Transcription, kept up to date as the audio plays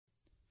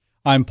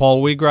I'm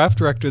Paul Weagraff,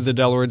 Director of the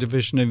Delaware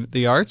Division of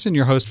the Arts, and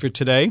your host for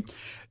today.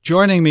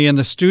 Joining me in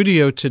the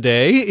studio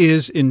today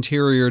is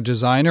interior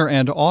designer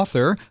and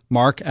author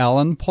Mark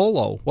Alan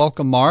Polo.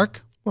 Welcome,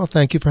 Mark. Well,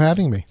 thank you for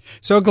having me.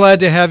 So glad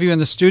to have you in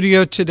the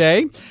studio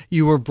today.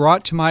 You were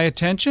brought to my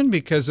attention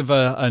because of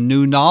a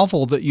new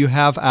novel that you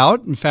have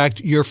out. In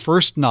fact, your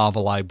first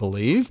novel, I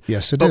believe.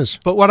 Yes, it is.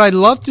 But what I'd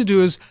love to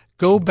do is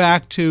go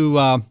back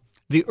to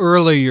the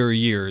earlier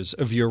years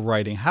of your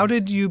writing. How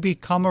did you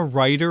become a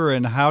writer,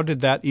 and how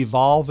did that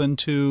evolve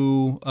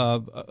into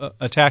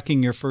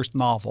attacking your first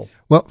novel?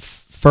 Well,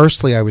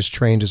 firstly, I was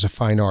trained as a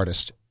fine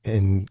artist,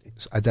 and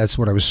that's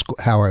what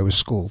how I was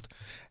schooled.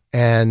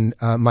 And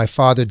my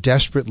father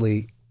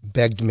desperately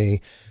begged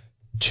me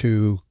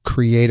to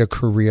create a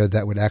career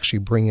that would actually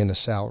bring in a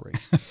salary.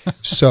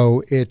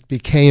 So it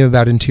became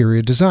about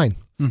interior design.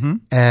 Mm-hmm.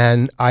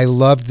 And I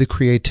loved the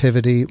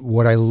creativity.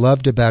 What I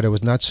loved about it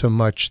was not so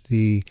much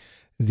the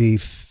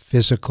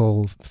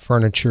physical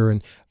furniture,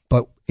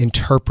 but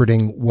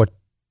interpreting what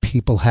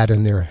people had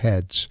in their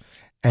heads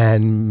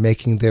and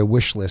making their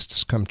wish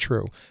lists come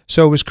true.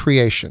 So it was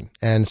creation.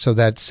 And so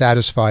that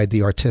satisfied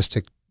the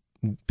artistic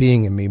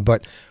being in me.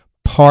 But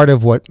part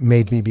of what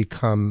made me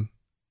become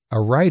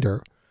a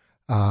writer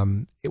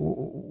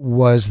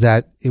was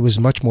that it was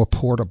much more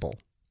portable.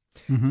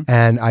 Mm-hmm.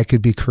 And I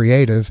could be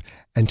creative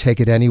and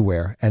take it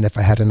anywhere. And if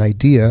I had an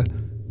idea,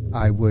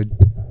 I would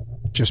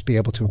just be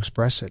able to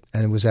express it.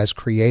 And it was as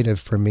creative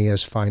for me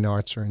as fine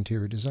arts or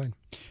interior design.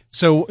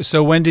 So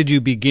when did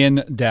you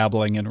begin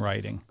dabbling in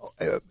writing?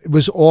 It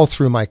was all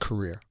through my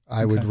career.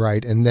 I would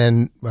write. And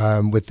then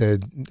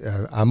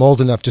I'm old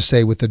enough to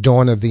say with the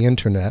dawn of the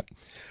internet,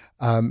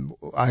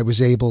 I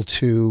was able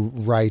to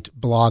write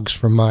blogs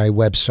for my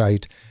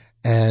website.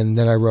 And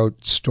then I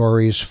wrote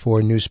stories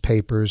for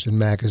newspapers and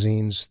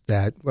magazines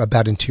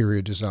about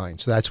interior design.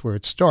 So that's where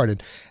it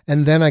started.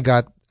 And then I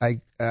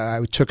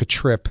took a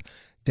trip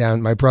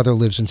down. My brother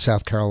lives in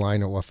South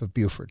Carolina off of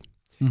Beaufort.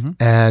 Mm-hmm.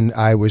 And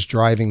I was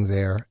driving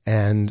there,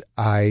 and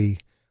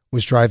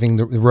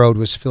the road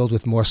was filled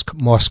with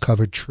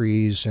moss-covered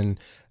trees and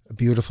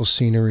beautiful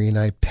scenery, and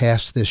I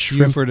passed this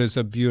shrimp. Beaufort is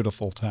a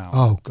beautiful town.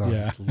 Oh, God,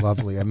 yeah. It's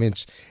lovely. I mean,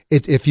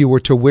 if you were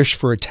to wish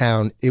for a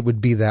town, it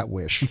would be that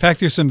wish. In fact,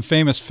 there's some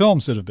famous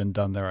films that have been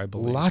done there, I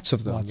believe. Lots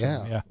of them,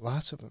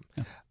 Lots of them.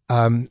 Yeah.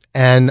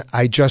 And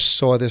I just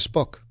saw this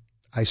book.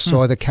 I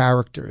saw the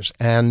characters,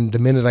 and the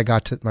minute I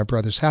got to my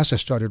brother's house, I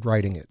started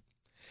writing it,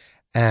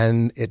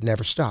 and it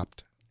never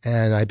stopped.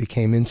 And I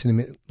became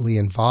intimately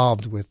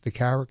involved with the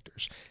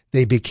characters.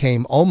 They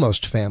became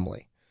almost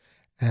family,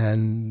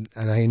 and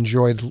I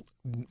enjoyed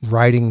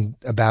writing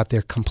about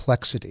their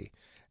complexity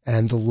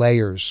and the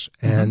layers.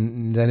 Mm-hmm.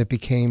 And then it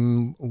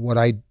became what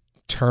I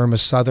term a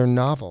Southern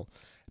novel,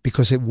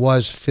 because it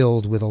was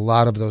filled with a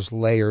lot of those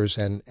layers,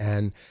 and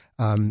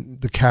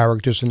the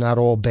characters are not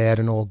all bad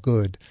and all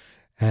good.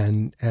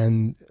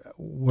 And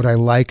what I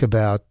like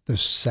about the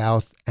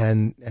South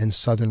and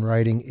Southern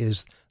writing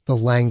is the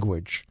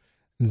language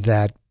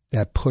that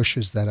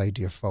pushes that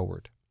idea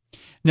forward.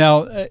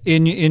 Now,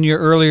 in your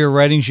earlier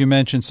writings, you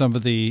mentioned some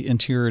of the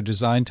interior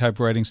design type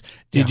writings.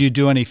 Did you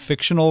do any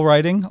fictional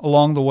writing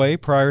along the way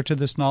prior to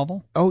this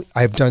novel? Oh,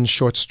 I've done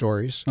short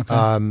stories.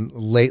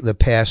 Okay. The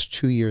past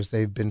 2 years,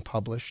 they've been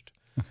published.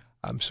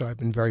 So I've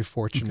been very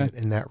fortunate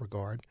in that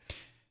regard.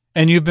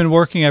 And you've been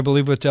working, I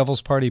believe, with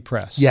Devil's Party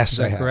Press. Yes, is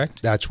that I have.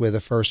 Correct? That's where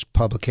the first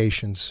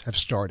publications have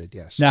started,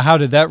 yes. Now, how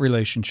did that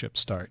relationship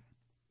start?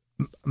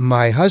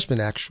 My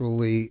husband,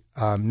 actually,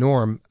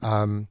 Norm,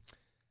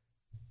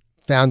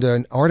 found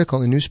an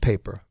article in a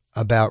newspaper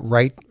about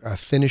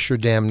finish your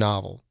damn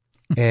novel.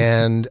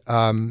 And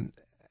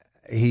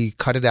he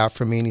cut it out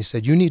for me, and he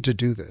said, you need to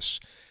do this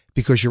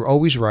because you're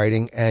always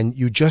writing, and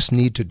you just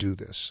need to do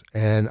this.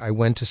 And I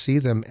went to see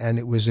them, and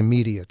it was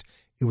immediate.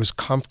 It was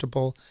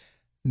comfortable.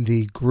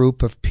 The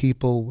group of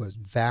people was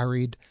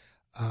varied,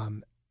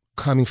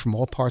 coming from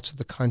all parts of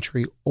the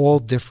country, all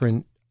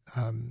different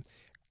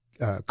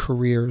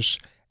careers,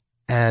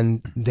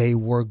 and they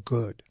were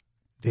good.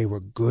 They were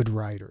good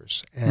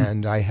writers.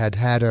 And I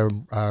had a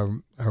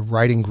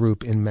writing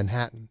group in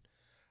Manhattan,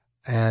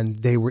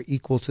 and they were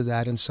equal to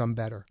that and some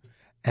better.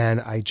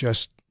 And I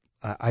just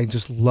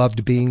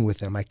loved being with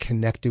them. I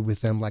connected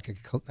with them like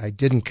I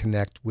didn't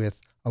connect with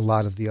a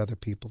lot of the other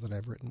people that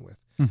I've written with.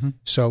 Mm-hmm.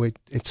 So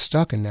it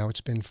stuck, and now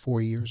it's been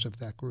 4 years of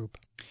that group.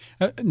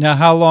 Now,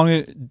 how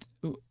long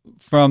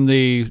from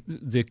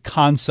the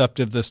concept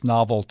of this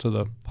novel to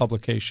the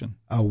publication?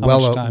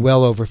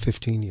 Well over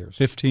 15 years.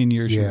 15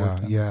 years. You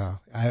worked on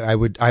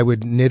this. I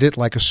would knit it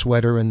like a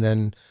sweater, and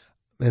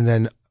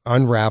then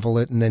unravel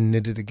it, and then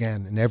knit it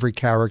again. And every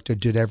character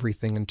did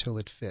everything until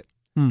it fit.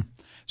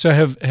 So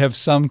have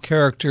some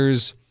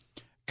characters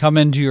come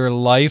into your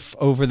life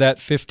over that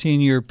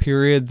 15-year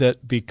period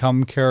that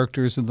become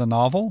characters in the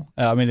novel?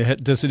 I mean,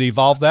 does it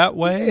evolve that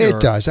way? It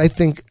does. I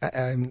think,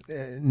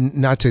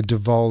 not to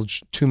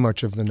divulge too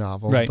much of the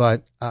novel, right,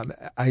 but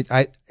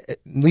I at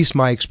least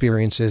my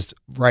experience is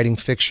writing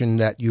fiction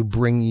that you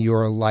bring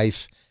your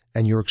life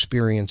and your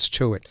experience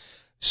to it.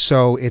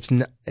 So it's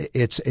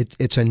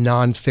a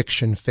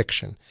nonfiction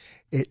fiction.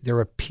 There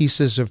are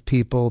pieces of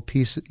people,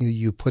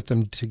 you put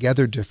them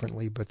together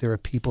differently, but there are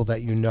people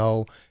that you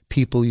know,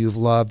 people you've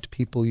loved,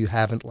 people you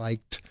haven't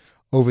liked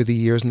over the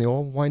years, and they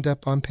all wind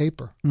up on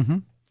paper. Mm-hmm.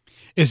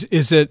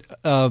 Is it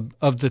of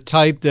the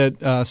type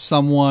that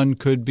someone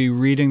could be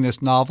reading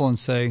this novel and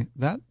say,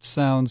 that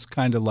sounds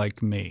kind of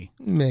like me?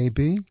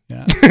 Maybe.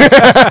 Yeah.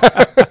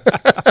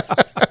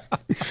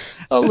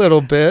 A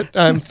little bit,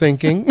 I'm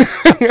thinking.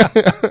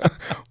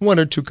 One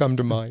or two come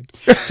to mind.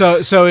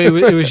 So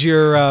it was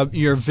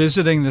your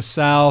visiting the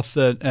South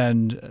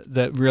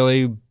that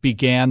really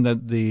began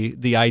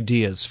the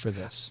ideas for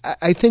this.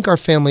 I think our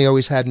family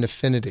always had an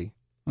affinity.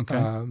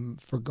 Okay.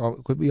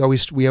 We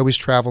always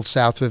traveled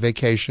south for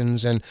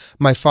vacations, and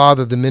my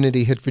father, the minute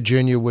he hit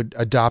Virginia, would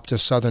adopt a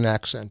Southern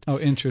accent. Oh,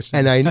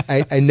 interesting. And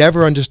I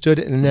never understood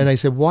it. And then I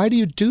said, "Why do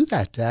you do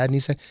that, Dad?" And he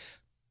said,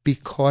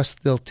 "Because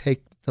they'll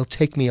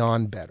take me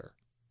on better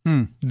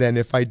than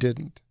if I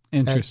didn't."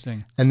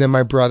 Interesting. And then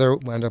my brother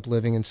wound up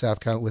living in South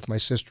Carolina with my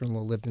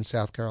sister-in-law, lived in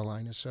South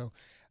Carolina. So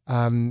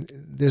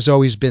there's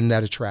always been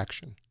that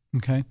attraction.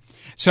 Okay.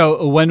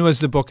 So when was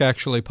the book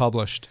actually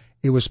published?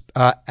 It was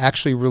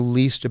actually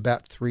released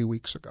about 3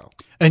 weeks ago.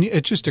 And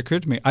it just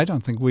occurred to me, I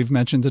don't think we've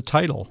mentioned the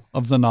title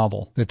of the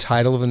novel. The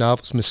title of the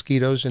novel is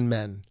Mosquitoes and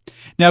Men.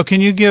 Now,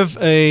 can you give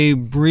a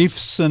brief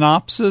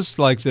synopsis,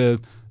 like the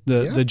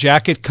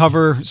jacket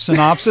cover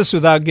synopsis,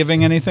 without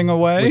giving anything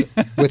away?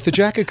 With the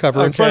jacket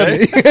cover in front of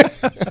me.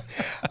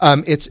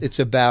 It's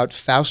about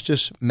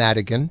Faustus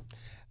Madigan.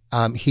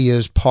 He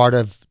is part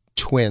of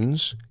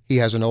twins. He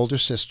has an older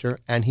sister,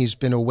 and he's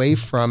been away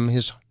from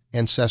his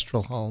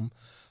ancestral home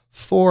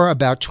for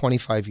about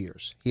 25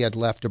 years. He had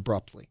left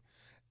abruptly,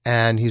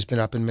 and he's been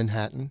up in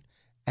Manhattan,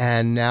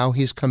 and now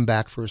he's come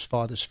back for his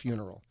father's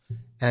funeral.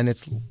 And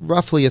it's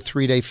roughly a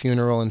 3-day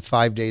funeral and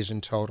 5 days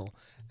in total,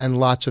 and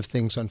lots of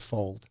things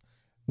unfold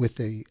with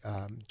the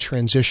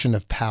transition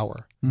of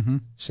power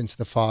since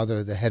the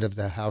father, the head of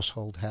the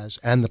household,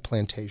 and the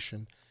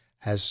plantation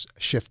has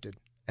shifted,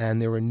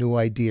 and there are new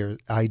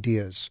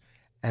ideas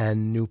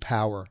and new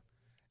power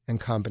and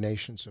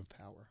combinations of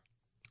power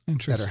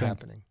that are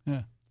happening.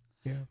 Yeah.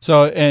 Yeah.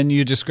 So, and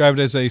you described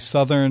it as a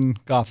Southern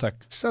Gothic.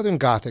 Southern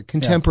Gothic,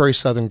 contemporary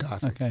Southern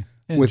Gothic. Okay.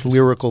 With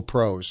lyrical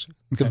prose.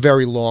 It's a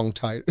very long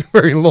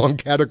very long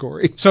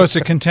category. So it's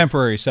a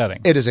contemporary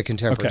setting. It is a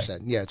contemporary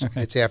setting. Yeah,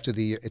 it's after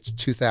it's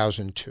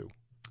 2002.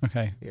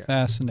 Okay. Yeah.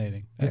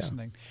 Fascinating. Yeah.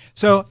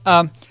 So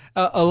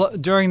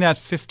during that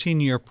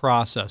 15-year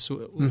process,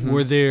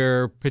 were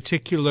there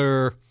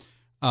particular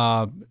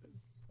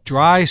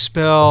dry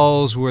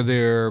spells? Were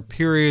there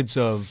periods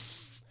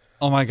of,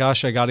 oh my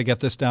gosh, I got to get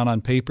this down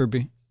on paper?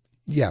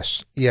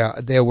 Yes. Yeah.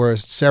 There were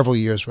several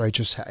years where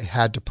I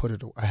had to put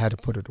it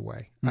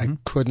away. I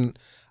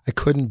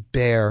couldn't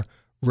bear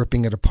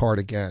ripping it apart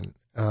again.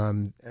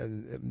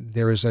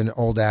 There is an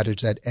old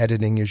adage that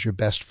editing is your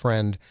best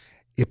friend.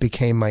 It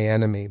became my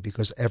enemy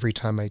because every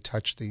time I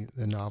touched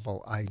the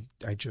novel, I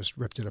just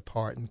ripped it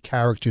apart, and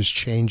characters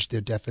changed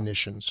their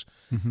definitions.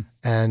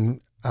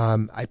 And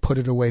I put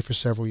it away for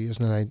several years,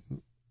 and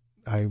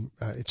then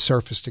it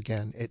surfaced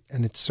again.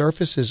 It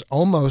surfaces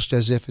almost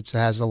as if it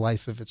has a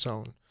life of its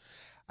own.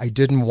 I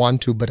didn't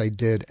want to, but I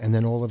did, and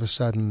then all of a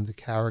sudden the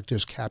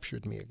characters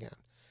captured me again.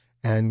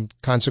 And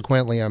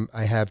consequently,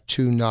 I have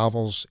 2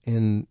 novels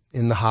in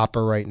the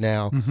hopper right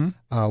now.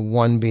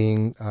 One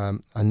being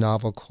a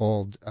novel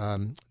called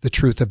The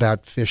Truth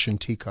About Fish and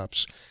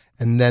Teacups,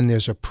 and then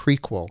there's a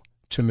prequel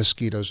to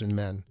Mosquitoes and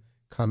Men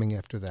coming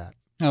after that.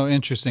 Oh,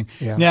 interesting.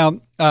 Yeah.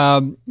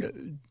 Now,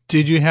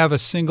 did you have a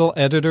single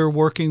editor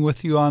working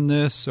with you on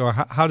this, or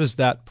how does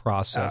that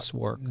process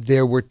work?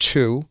 There were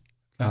 2.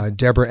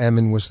 Deborah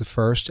Emmon was the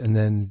first, and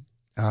then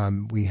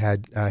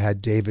I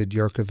had David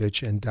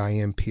Yurkovich and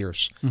Diane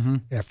Pierce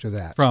after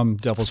that from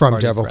Devil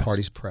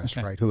Party's Press,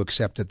 okay. Right? Who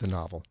accepted the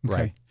novel, okay.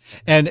 Right?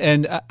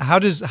 And how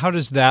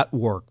does that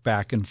work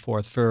back and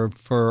forth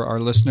for our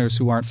listeners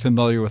who aren't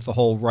familiar with the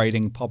whole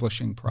writing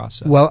publishing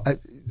process? Well,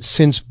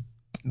 since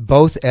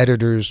both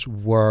editors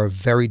were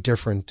very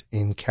different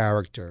in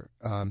character,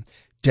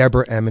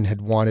 Deborah Emmon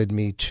had wanted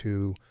me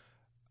to.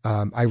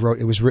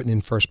 It was written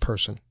in first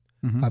person.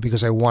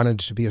 Because I wanted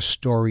it to be a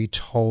story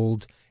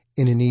told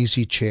in an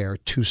easy chair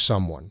to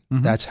someone.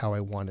 That's how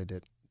I wanted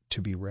it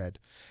to be read.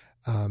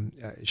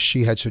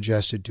 She had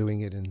suggested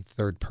doing it in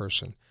third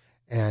person,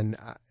 and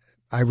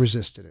I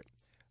resisted it.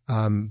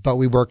 But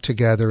we worked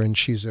together, and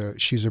she's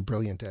a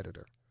brilliant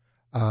editor.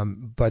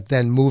 But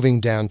then moving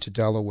down to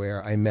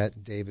Delaware, I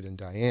met David and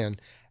Diane,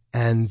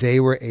 and they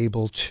were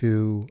able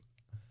to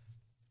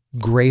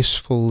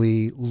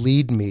gracefully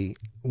lead me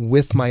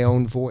with my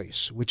own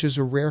voice, which is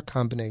a rare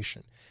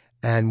combination.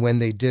 And when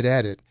they did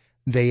edit,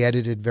 they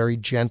edited very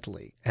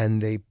gently,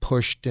 and they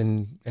pushed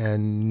and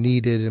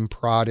kneaded and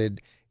prodded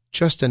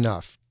just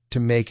enough to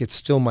make it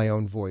still my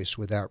own voice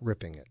without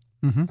ripping it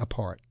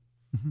apart.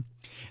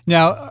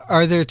 Now,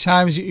 are there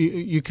times,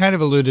 you kind of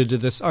alluded to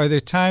this, are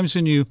there times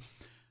when you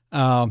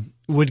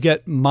would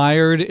get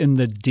mired in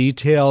the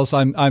details.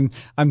 I'm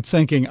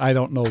thinking, I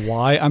don't know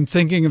why. I'm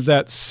thinking of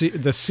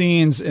the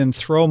scenes in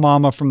Throw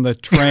Mama from the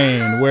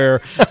Train where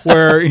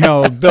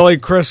Billy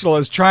Crystal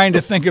is trying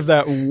to think of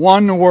that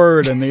one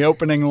word in the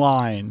opening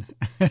line.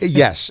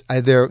 Yes,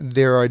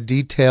 there are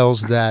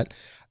details that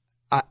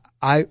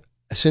I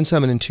since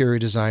I'm an interior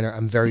designer,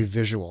 I'm very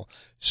visual.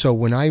 So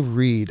when I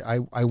read,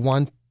 I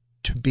want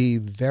to be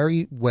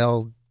very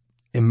well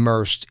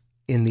immersed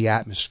in the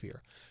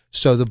atmosphere.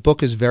 So the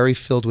book is very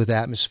filled with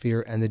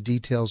atmosphere and the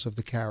details of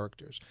the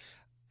characters.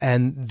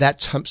 And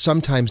that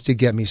sometimes did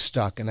get me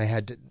stuck, and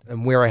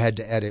where I had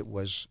to edit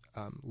was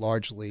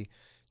largely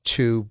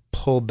to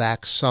pull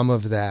back some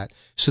of that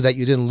so that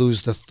you didn't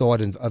lose the thought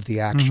of the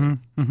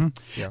action. Mm-hmm,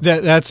 mm-hmm. Yeah.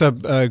 That's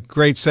a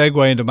great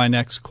segue into my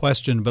next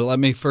question, but let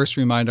me first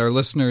remind our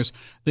listeners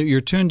that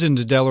you're tuned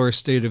into Delaware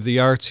State of the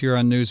Arts here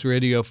on News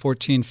Radio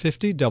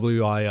 1450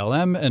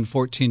 WILM and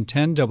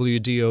 1410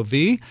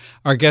 WDOV.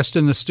 Our guest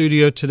in the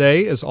studio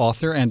today is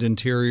author and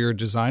interior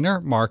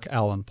designer Mark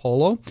Alan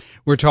Polo.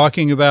 We're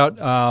talking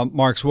about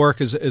Mark's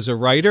work as a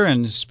writer,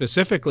 and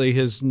specifically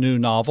his new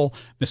novel,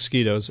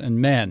 Mosquitoes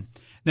and Men.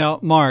 Now,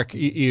 Mark,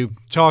 you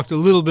talked a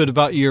little bit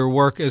about your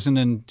work as an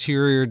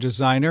interior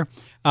designer.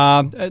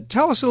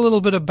 Tell us a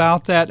little bit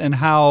about that and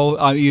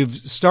how you've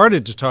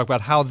started to talk about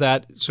how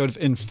that sort of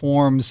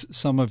informs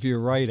some of your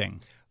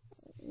writing.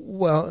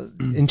 Well,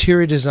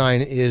 interior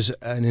design is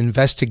an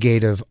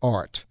investigative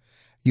art.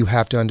 You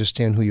have to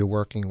understand who you're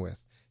working with.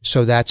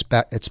 So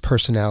it's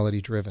personality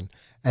driven.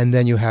 And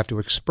then you have to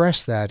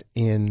express that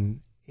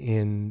in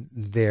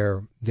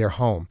their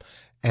home.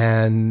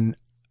 And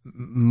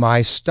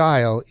my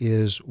style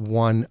is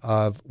one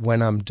of,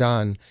 when I'm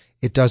done,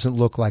 it doesn't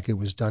look like it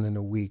was done in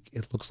a week.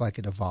 It looks like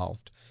it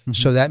evolved. Mm-hmm.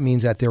 So that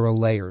means that there are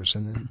layers,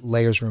 and the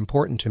layers are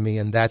important to me,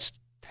 and that's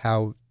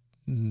how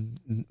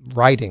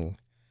writing,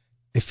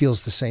 it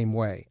feels the same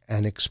way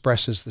and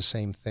expresses the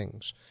same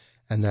things.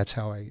 And that's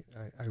how I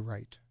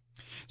write.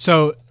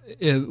 So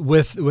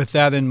with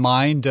that in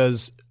mind,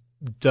 does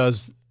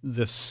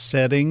the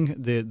setting,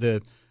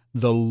 the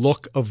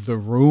look of the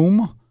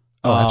room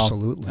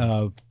absolutely.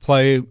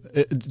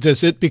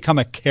 Does it become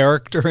a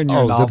character in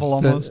your novel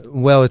almost?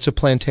 Well, it's a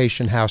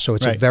plantation house, so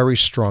it's right. a very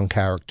strong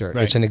character.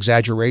 Right. It's an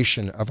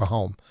exaggeration of a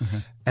home. Mm-hmm.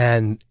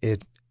 And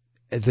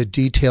the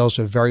details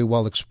are very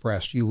well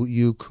expressed.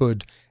 You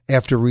could,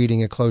 after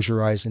reading it, close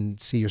your eyes and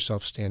see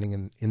yourself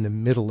standing in the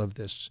middle of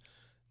this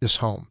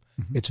home.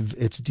 Mm-hmm.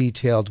 It's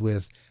detailed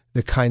with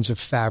the kinds of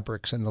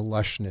fabrics and the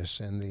lushness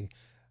and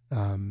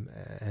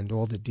and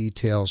all the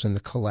details and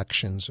the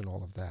collections and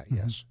all of that, mm-hmm.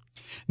 Yes.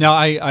 Now,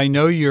 I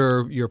know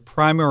your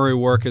primary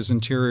work as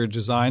interior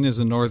design is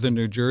in northern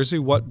New Jersey.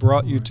 What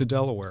brought you to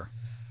Delaware?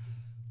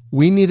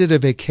 We needed a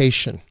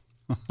vacation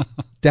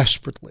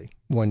desperately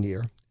one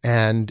year,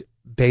 and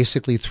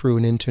basically threw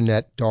an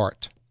internet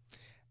dart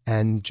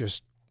and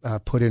just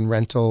put in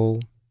rental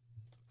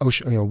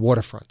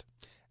waterfront.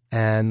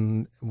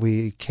 And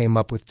we came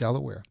up with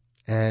Delaware.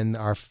 And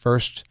our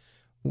first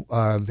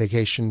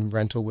vacation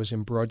rental was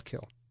in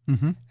Broadkill.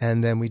 Mm-hmm.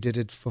 And then we did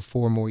it for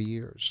 4 more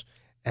years.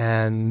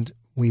 And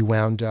we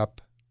wound up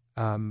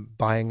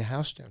buying a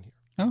house down here.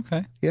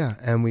 Okay. Yeah,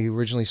 and we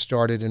originally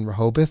started in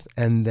Rehoboth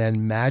and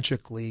then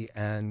magically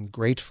and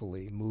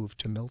gratefully moved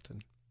to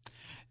Milton.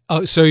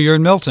 Oh, so you're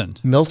in Milton.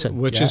 Milton,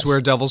 which yes. is where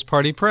Devil's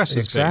Party Press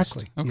is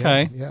exactly. based.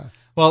 Okay. Yeah.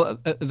 Well,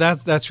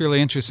 that's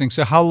really interesting.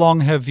 So how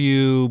long have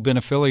you been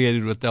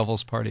affiliated with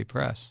Devil's Party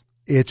Press?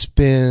 It's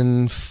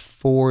been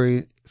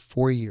 4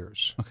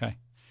 years. Okay.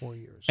 4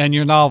 years. And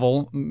your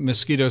novel,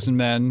 Mosquitoes and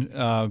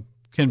Men,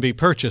 can be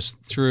purchased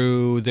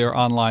through their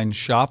online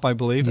shop, I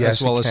believe, yes,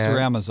 as well as through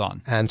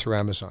Amazon. And through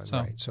Amazon,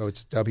 right. So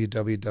it's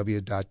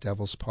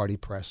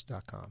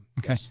www.devilspartypress.com.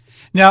 Okay. Yes.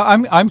 Now,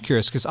 I'm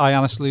curious because I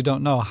honestly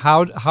don't know.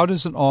 How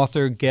does an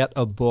author get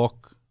a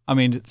book? I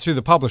mean, through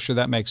the publisher,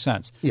 that makes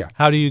sense. Yeah.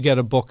 How do you get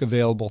a book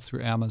available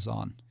through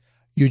Amazon?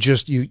 You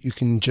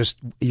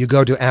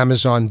go to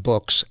Amazon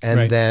Books, and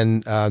right. then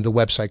the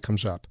website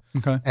comes up.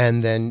 Okay.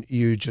 And then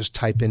you just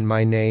type in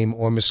my name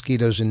or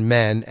Mosquitoes and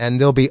Men, and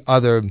there'll be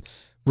other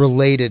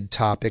related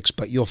topics,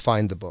 but you'll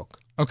find the book.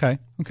 Okay.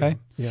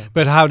 Yeah.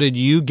 But how did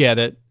you get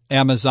it?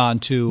 Amazon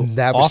to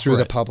that was offer through it?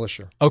 The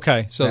publisher.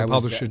 Okay, so that the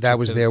publisher that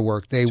was their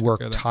work. They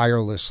worked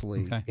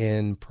tirelessly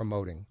in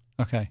promoting.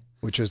 Okay.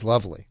 Which is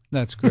lovely.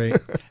 That's great.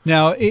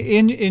 Now,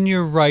 in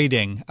your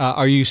writing,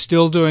 are you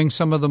still doing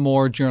some of the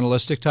more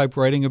journalistic type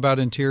writing about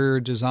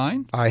interior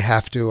design? I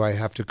have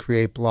to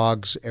create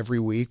blogs every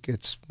week.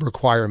 It's a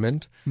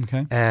requirement.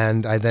 Okay.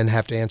 And I then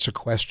have to answer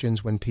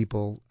questions when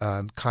people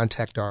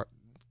contact our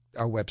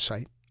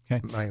website,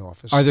 okay. My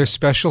office. Are there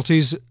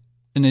specialties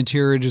in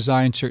interior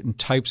design, certain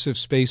types of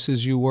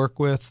spaces you work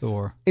with,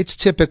 or? It's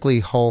typically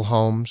whole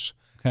homes.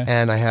 Okay.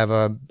 And I have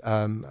a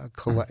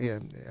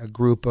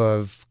group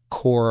of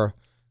core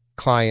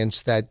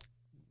clients that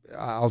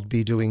I'll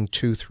be doing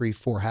 2, 3,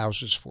 4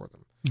 houses for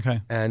them. Okay.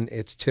 And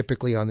it's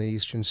typically on the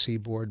Eastern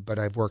Seaboard, but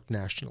I've worked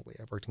nationally.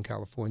 I've worked in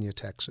California,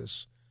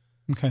 Texas.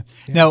 Okay.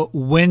 Yeah. Now,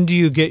 when do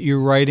you get your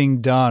writing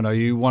done? Are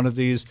you one of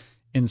these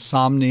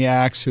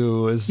insomniacs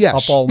who is Yes.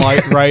 up all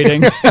night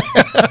writing?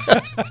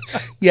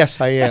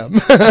 Yes, I am.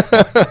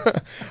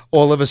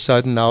 All of a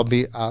sudden, I'll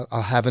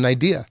have an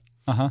idea.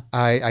 Uh-huh.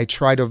 I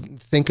try to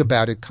think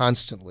about it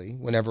constantly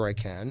whenever I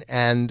can,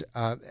 and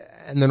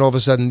then all of a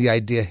sudden the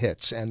idea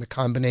hits and the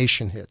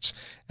combination hits,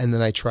 and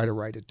then I try to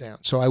write it down.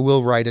 So I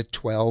will write at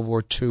 12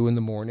 or 2 in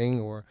the morning,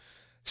 or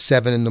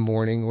 7 in the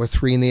morning, or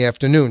 3 in the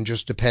afternoon,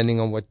 just depending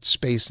on what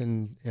space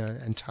and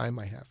time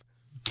I have.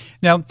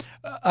 Now,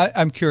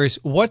 I'm curious,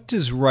 what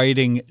does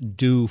writing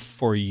do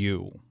for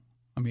you?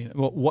 I mean,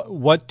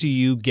 what do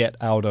you get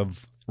out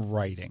of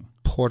writing?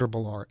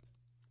 Portable art.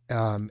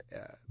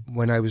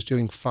 When I was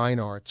doing fine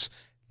arts,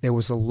 there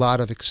was a lot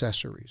of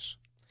accessories.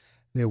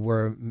 There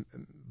were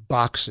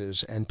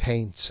boxes and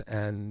paints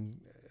and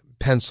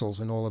pencils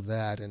and all of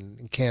that,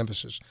 and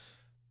canvases.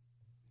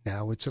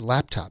 Now it's a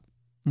laptop,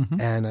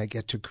 and I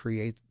get to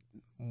create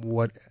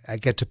I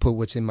get to put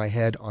what's in my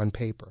head on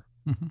paper.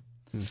 And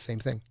the same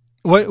thing.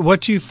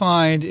 What do you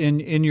find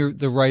in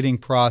the writing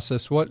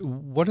process? What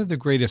are the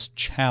greatest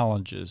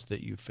challenges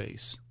that you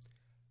face?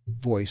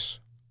 Voice,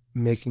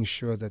 making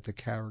sure that the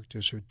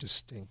characters are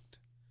distinct.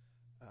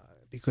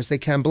 Because they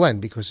can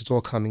blend, because it's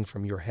all coming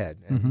from your head.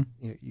 And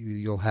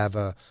you'll have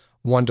a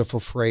wonderful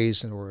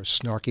phrase or a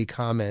snarky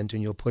comment,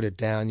 and you'll put it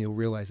down. You'll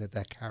realize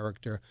that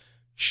character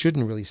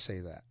shouldn't really say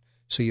that.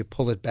 So you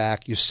pull it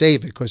back, you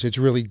save it because it's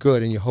really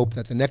good, and you hope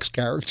that the next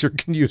character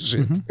can use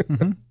it.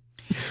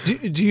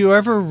 Do you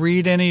ever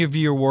read any of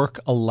your work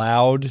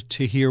aloud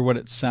to hear what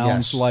it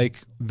sounds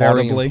like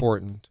Very audibly?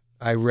 important.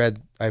 I've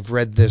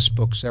read this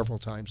book several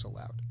times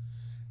aloud.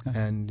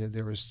 And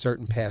there are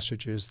certain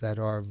passages that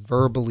are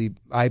verbally,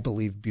 I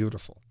believe,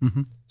 beautiful.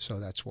 So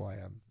that's why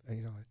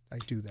I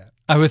do that.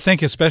 I would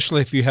think,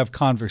 especially if you have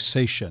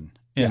conversation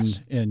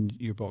in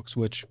your books,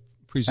 which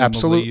presumably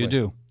Absolutely. you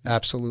do.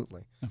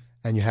 Absolutely. Yeah.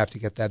 And you have to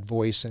get that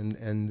voice,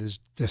 and there's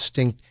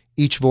distinct.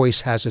 Each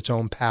voice has its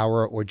own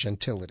power or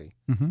gentility.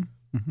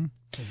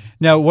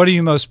 Now, what are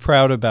you most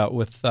proud about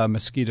with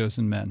Mosquitoes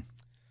and Men?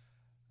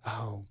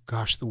 Oh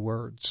gosh, the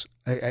words.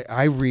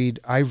 I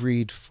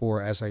read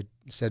for, as I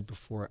said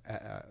before,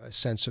 a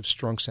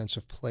strong sense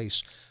of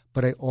place,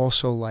 but I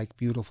also like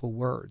beautiful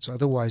words.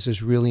 Otherwise,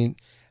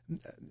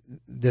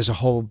 there's a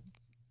whole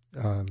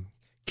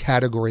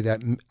category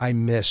that I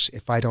miss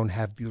if I don't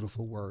have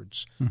beautiful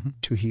words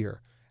to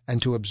hear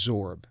and to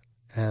absorb,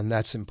 and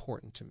that's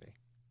important to me.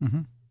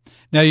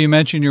 Now, you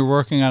mentioned you're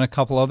working on a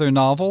couple other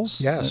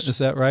novels. Yes. Is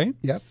that right?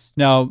 Yep.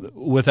 Now,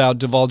 without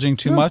divulging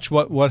too much,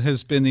 what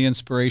has been the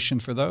inspiration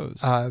for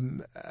those?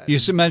 You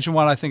mentioned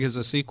one I think is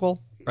a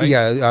sequel, right?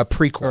 Yeah, a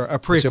prequel. Or a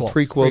prequel. It's a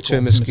prequel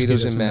to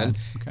Mosquitoes and Men.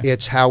 Okay.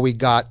 It's how we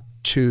got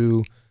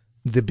to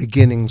the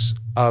beginnings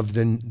of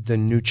the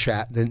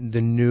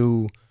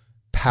new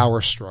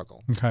power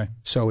struggle. Okay.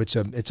 So it's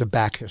a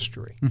back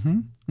history.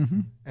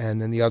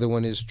 And then the other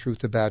one is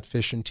Truth About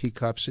Fish and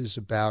Teacups, is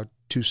about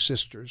two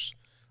sisters,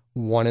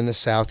 one in the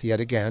South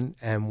yet again,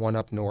 and one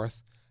up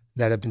north,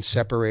 that have been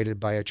separated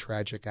by a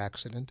tragic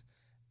accident,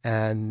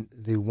 and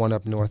the one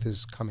up north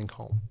is coming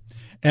home.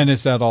 And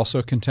is that also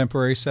a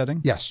contemporary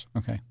setting? Yes.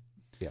 Okay.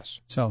 Yes.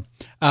 So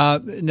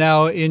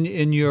now,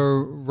 in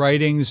your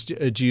writings,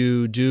 do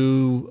you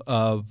do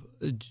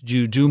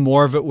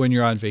more of it when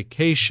you're on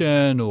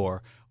vacation,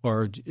 or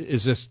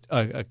is this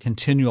a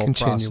continual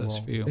process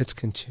for you? It's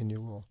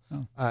continual.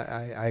 Oh.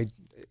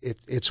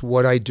 It's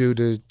what I do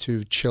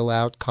to chill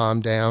out,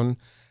 calm down,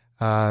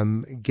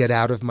 get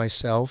out of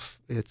myself.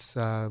 It's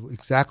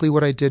exactly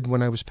what I did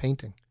when I was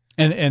painting.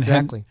 And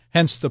exactly.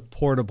 Hence the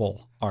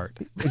portable art.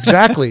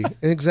 Exactly.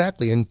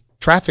 And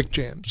traffic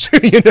jams.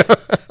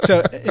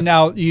 So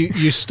now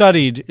you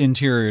studied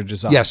interior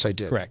design. Yes, I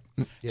did. Correct.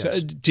 Yes. So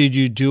did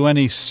you do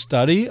any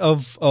study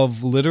of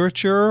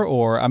literature,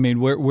 or I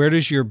mean, where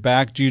does your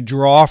do you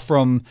draw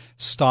from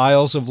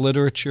styles of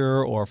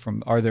literature, or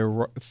are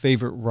there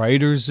favorite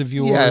writers of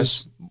yours?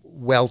 Yes,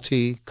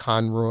 Welty,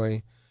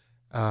 Conroy.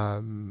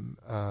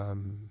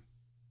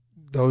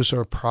 Those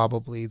are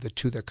probably the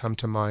two that come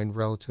to mind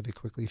relatively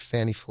quickly.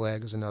 Fanny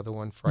Flagg is another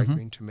one. Fried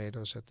green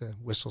tomatoes at the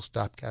Whistle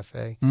Stop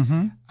Cafe.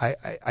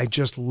 I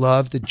just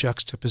love the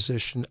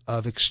juxtaposition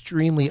of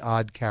extremely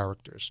odd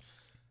characters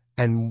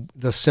and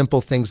the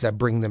simple things that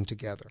bring them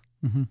together.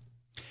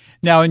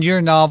 Now, in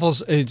your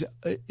novels,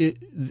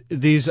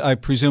 these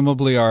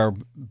presumably are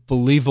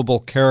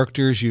believable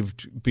characters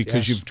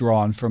because you've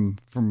drawn from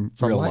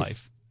real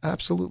life.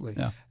 Absolutely.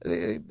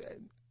 Yeah.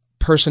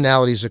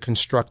 Personalities are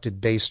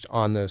constructed based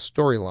on the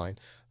storyline,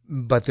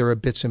 but there are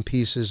bits and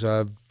pieces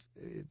of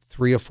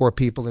 3 or 4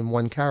 people in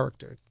one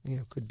character.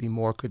 Could be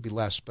more, could be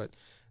less, but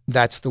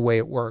that's the way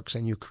it works,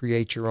 and you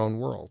create your own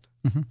world.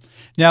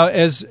 Now,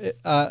 as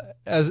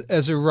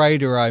a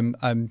writer,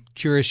 I'm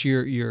curious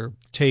your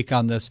take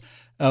on this.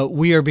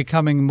 We are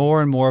becoming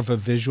more and more of a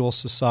visual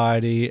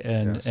society,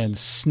 and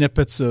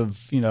snippets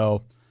of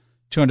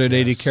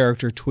 280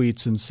 character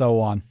tweets and so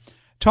on.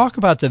 Talk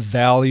about the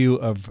value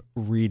of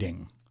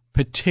reading,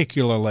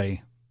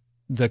 particularly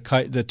the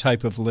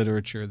type of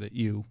literature that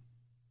you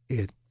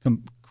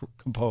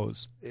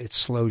compose. It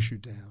slows you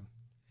down.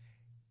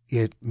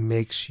 it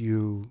makes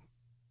you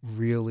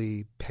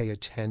really pay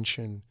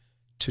attention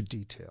to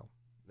detail.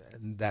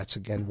 And that's,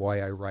 again,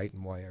 why I write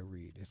and why I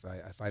read.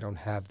 If I don't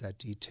have that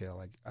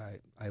detail,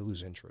 I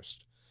lose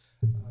interest.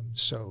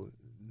 So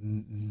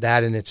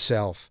that in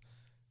itself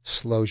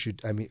slows you.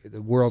 I mean,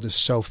 the world is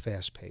so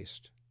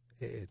fast-paced.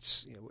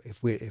 It's,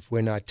 if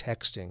we're not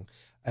texting,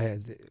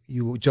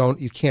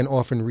 you can't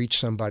often reach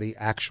somebody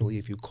actually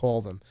if you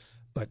call them,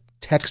 but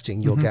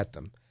texting you'll get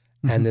them.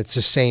 And it's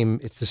the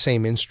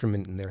same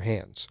instrument in their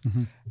hands.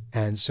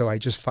 And so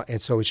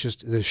so it's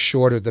just the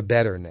shorter the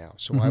better now.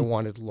 So I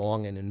want it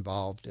long and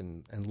involved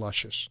and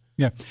luscious.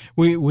 Yeah.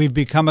 We've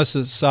become a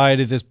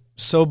society that's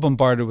so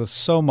bombarded with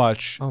so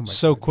much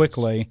so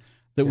quickly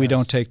that we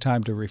don't take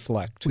time to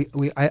reflect.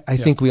 I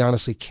think we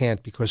honestly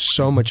can't, because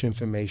so much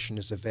information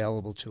is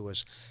available to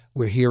us.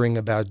 We're hearing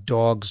about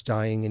dogs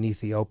dying in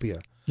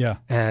Ethiopia. Yeah.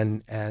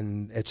 And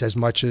it's as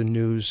much a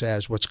news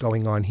as what's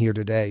going on here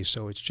today.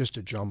 So it's just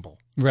a jumble.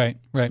 Right.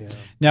 Yeah.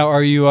 Now,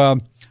 are you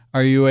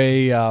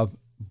a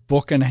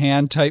book in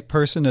hand type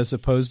person as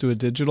opposed to a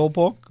digital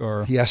book?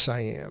 Or yes, I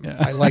am. Yeah.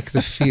 I like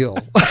the feel.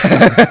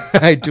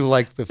 I do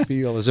like the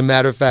feel. As a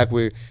matter of fact,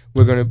 we're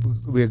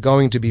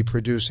going to be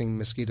producing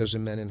Mosquitoes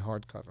and Men in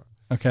hardcover.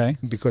 Okay.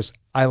 Because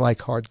I like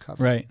hardcover.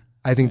 Right.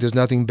 I think there's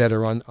nothing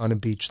better on a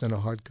beach than a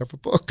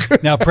hardcover book.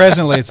 Now,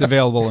 presently, it's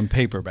available in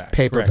paperback.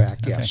 Paperback,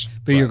 yes. Okay.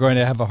 But you're going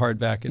to have a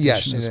hardback edition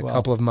as well. Yes, in a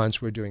couple of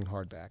months, we're doing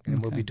hardback.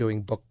 And we'll be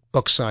doing book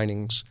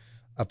signings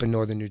up in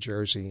northern New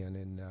Jersey and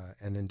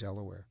in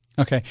Delaware.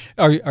 Okay.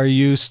 Are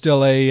you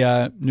still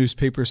a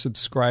newspaper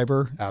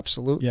subscriber?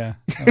 Absolutely. Yeah.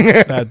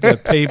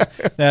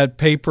 That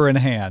paper in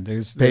hand.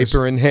 There's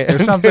paper in hand.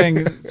 There's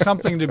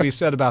something to be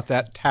said about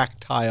that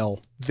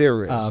tactile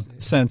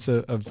sense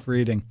of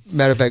reading.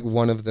 Matter of fact,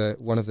 one of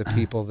the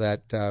people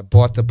that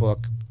bought the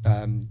book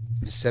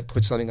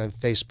put something on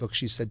Facebook.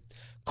 She said,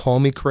 "Call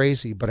me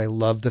crazy, but I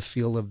love the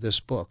feel of this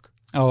book."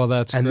 Oh, well,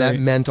 that's and great. That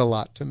meant a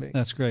lot to me.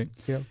 That's great.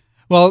 Yeah.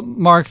 Well,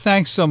 Mark,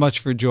 thanks so much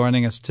for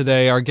joining us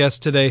today. Our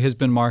guest today has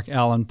been Mark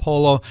Alan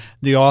Polo,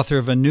 the author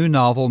of a new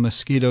novel,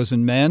 Mosquitoes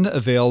and Men,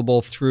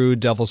 available through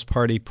Devil's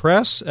Party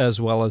Press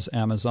as well as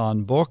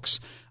Amazon Books.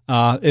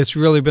 It's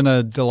really been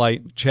a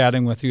delight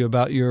chatting with you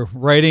about your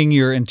writing,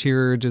 your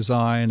interior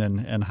design,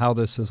 and how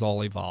this has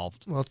all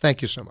evolved. Well,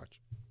 thank you so much.